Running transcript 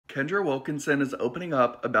Kendra Wilkinson is opening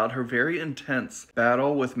up about her very intense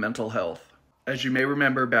battle with mental health. As you may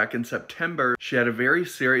remember, back in September, she had a very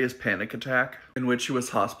serious panic attack in which she was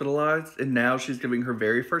hospitalized, and now she's giving her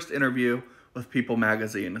very first interview with People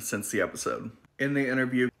magazine since the episode. In the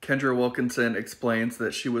interview, Kendra Wilkinson explains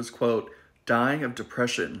that she was, quote, dying of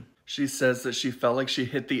depression. She says that she felt like she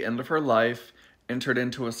hit the end of her life, entered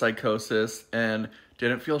into a psychosis, and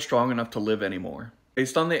didn't feel strong enough to live anymore.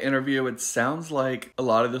 Based on the interview, it sounds like a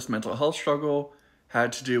lot of this mental health struggle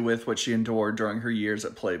had to do with what she endured during her years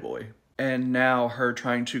at Playboy, and now her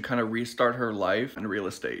trying to kind of restart her life in real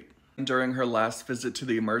estate. During her last visit to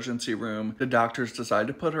the emergency room, the doctors decided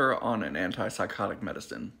to put her on an antipsychotic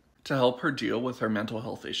medicine to help her deal with her mental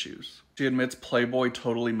health issues. She admits Playboy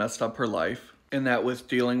totally messed up her life, and that with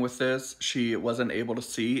dealing with this, she wasn't able to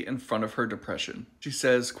see in front of her depression. She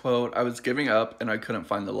says, quote, I was giving up and I couldn't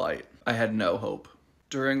find the light. I had no hope.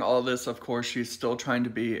 During all this, of course, she's still trying to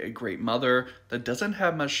be a great mother that doesn't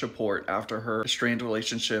have much support after her strained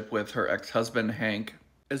relationship with her ex-husband, Hank,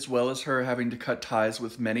 as well as her having to cut ties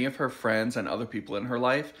with many of her friends and other people in her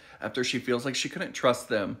life after she feels like she couldn't trust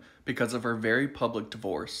them because of her very public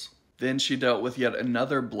divorce. Then she dealt with yet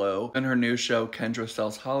another blow, and her new show, Kendra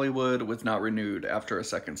Sells Hollywood, was not renewed after a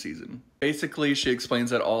second season. Basically, she explains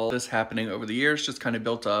that all this happening over the years just kind of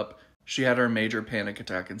built up. She had her major panic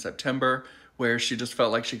attack in September, where she just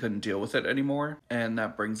felt like she couldn't deal with it anymore, and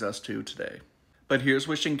that brings us to today. But here's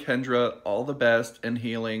wishing Kendra all the best in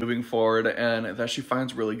healing moving forward, and that she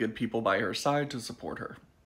finds really good people by her side to support her.